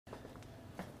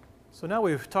So now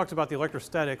we've talked about the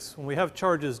electrostatics when we have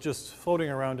charges just floating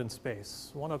around in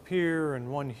space. One up here and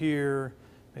one here,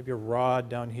 maybe a rod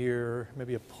down here,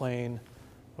 maybe a plane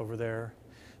over there.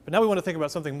 But now we want to think about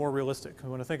something more realistic.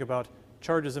 We want to think about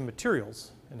charges in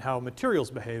materials and how materials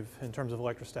behave in terms of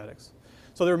electrostatics.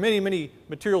 So there are many, many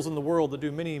materials in the world that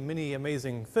do many, many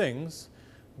amazing things.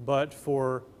 But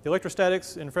for the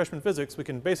electrostatics in freshman physics, we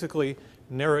can basically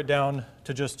narrow it down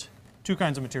to just two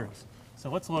kinds of materials.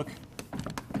 So let's look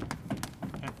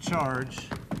at charge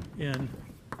in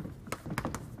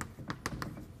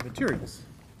materials.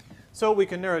 So we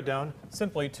can narrow it down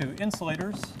simply to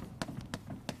insulators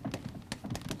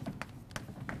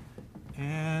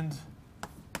and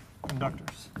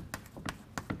conductors.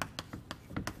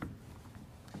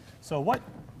 So what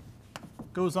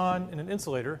goes on in an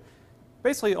insulator?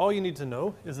 Basically, all you need to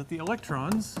know is that the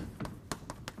electrons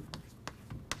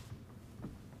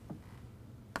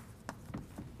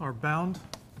are bound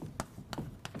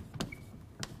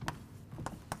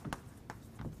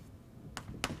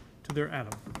to their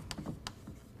atom.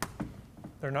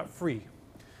 They're not free.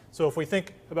 So if we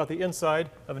think about the inside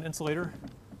of an insulator,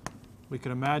 we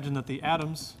can imagine that the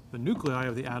atoms, the nuclei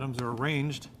of the atoms, are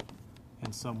arranged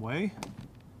in some way,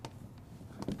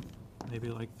 maybe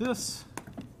like this.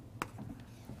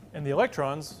 And the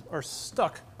electrons are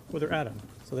stuck with their atom.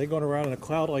 So they're going around in a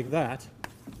cloud like that,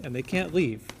 and they can't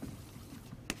leave.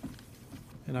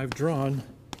 And I've drawn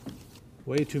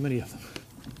way too many of them.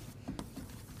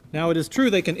 Now it is true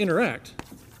they can interact.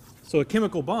 So a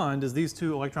chemical bond is these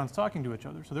two electrons talking to each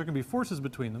other. So there can be forces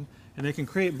between them, and they can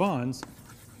create bonds,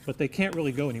 but they can't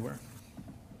really go anywhere.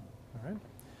 All right?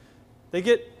 They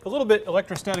get a little bit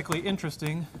electrostatically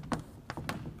interesting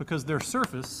because their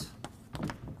surface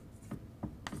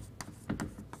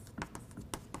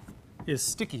is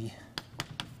sticky.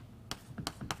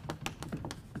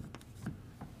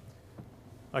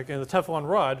 Like in the Teflon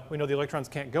rod, we know the electrons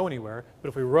can't go anywhere, but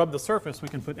if we rub the surface, we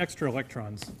can put extra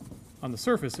electrons on the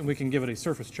surface and we can give it a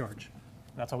surface charge.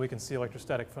 That's how we can see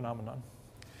electrostatic phenomenon.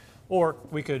 Or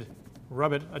we could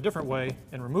rub it a different way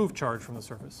and remove charge from the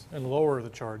surface and lower the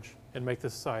charge and make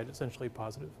this side essentially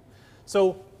positive.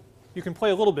 So you can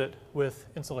play a little bit with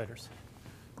insulators,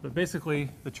 but basically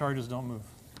the charges don't move.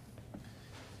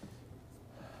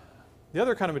 The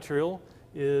other kind of material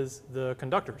is the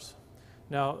conductors.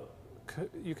 Now,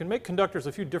 you can make conductors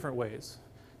a few different ways.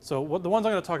 So the ones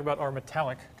I'm going to talk about are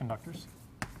metallic conductors.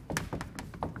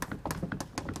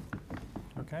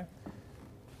 Okay.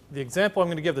 The example I'm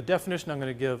going to give, the definition I'm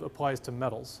going to give applies to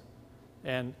metals.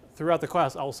 And throughout the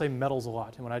class, I will say metals a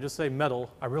lot. And when I just say metal,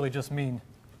 I really just mean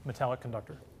metallic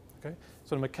conductor. Okay.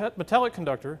 So in a metallic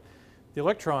conductor, the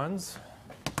electrons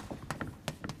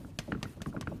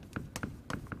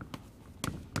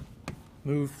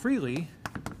move freely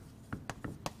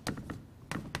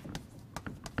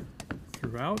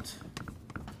throughout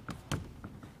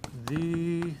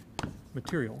the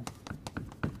material.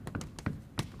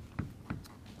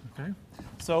 Okay,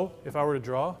 so if I were to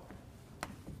draw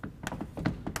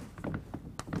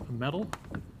a metal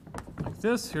like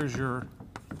this, here's your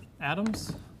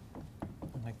atoms,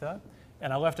 like that,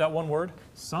 and I left out one word,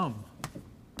 some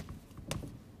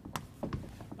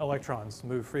electrons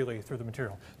move freely through the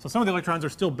material. So some of the electrons are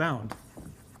still bound,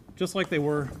 just like they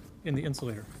were in the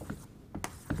insulator.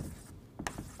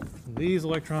 These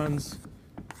electrons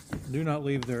do not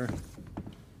leave their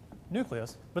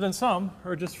nucleus, but then some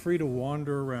are just free to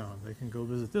wander around. They can go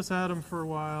visit this atom for a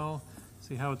while,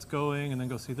 see how it's going, and then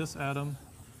go see this atom,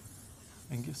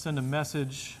 and send a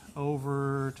message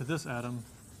over to this atom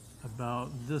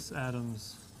about this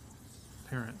atom's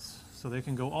parents. So they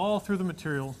can go all through the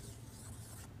material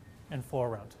and flow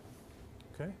around.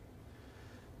 Okay?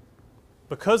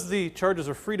 Because the charges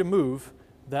are free to move,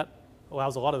 that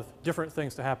allows a lot of different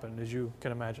things to happen, as you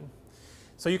can imagine.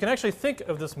 So you can actually think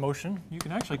of this motion, you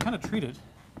can actually kind of treat it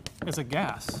as a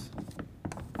gas.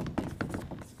 You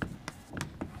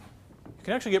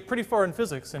can actually get pretty far in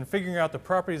physics in figuring out the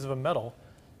properties of a metal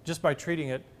just by treating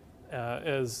it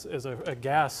as a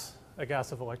gas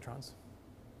of electrons.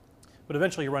 But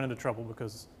eventually you run into trouble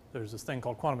because there's this thing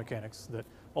called quantum mechanics that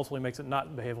ultimately makes it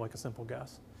not behave like a simple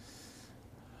gas.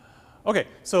 Okay,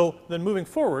 so then moving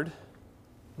forward,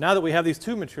 now that we have these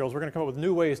two materials, we're going to come up with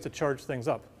new ways to charge things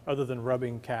up, other than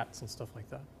rubbing cats and stuff like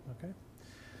that. Okay.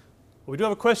 Well, we do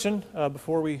have a question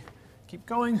before we keep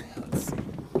going. Let's see.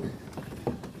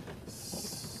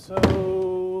 So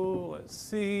let's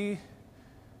see.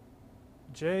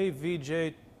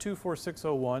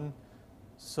 JVJ24601.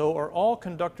 So are all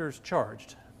conductors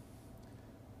charged?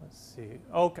 Let's see.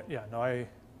 Okay. Yeah. No, I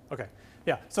Okay.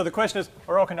 Yeah, so the question is,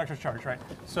 are all conductors charged, right?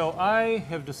 So I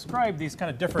have described these kind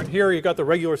of different. Here you've got the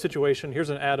regular situation. Here's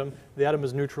an atom. The atom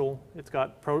is neutral. It's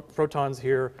got protons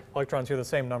here, electrons here, the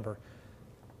same number.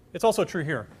 It's also true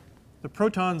here. The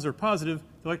protons are positive,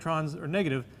 the electrons are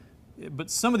negative, but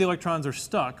some of the electrons are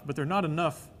stuck, but they're not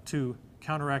enough to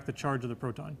counteract the charge of the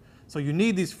proton. So you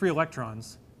need these free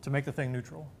electrons to make the thing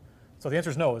neutral. So the answer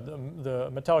is no,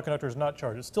 the metallic conductor is not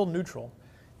charged. It's still neutral.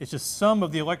 It's just some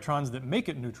of the electrons that make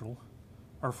it neutral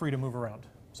are free to move around.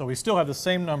 So we still have the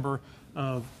same number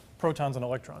of protons and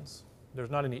electrons. There's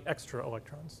not any extra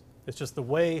electrons. It's just the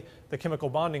way the chemical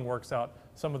bonding works out,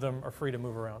 some of them are free to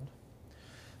move around.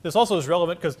 This also is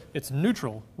relevant because it's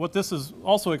neutral. What this is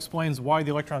also explains why the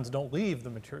electrons don't leave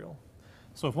the material.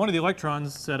 So if one of the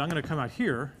electrons said, I'm going to come out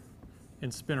here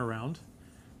and spin around,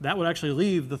 that would actually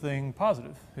leave the thing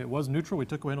positive. It was neutral, we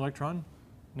took away an electron,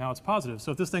 now it's positive.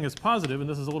 So if this thing is positive and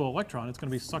this is a little electron, it's going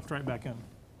to be sucked right back in.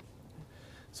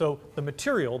 So the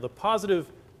material, the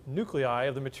positive nuclei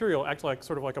of the material act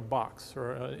sort of like a box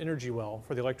or an energy well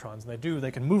for the electrons. And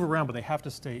they can move around, but they have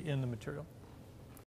to stay in the material.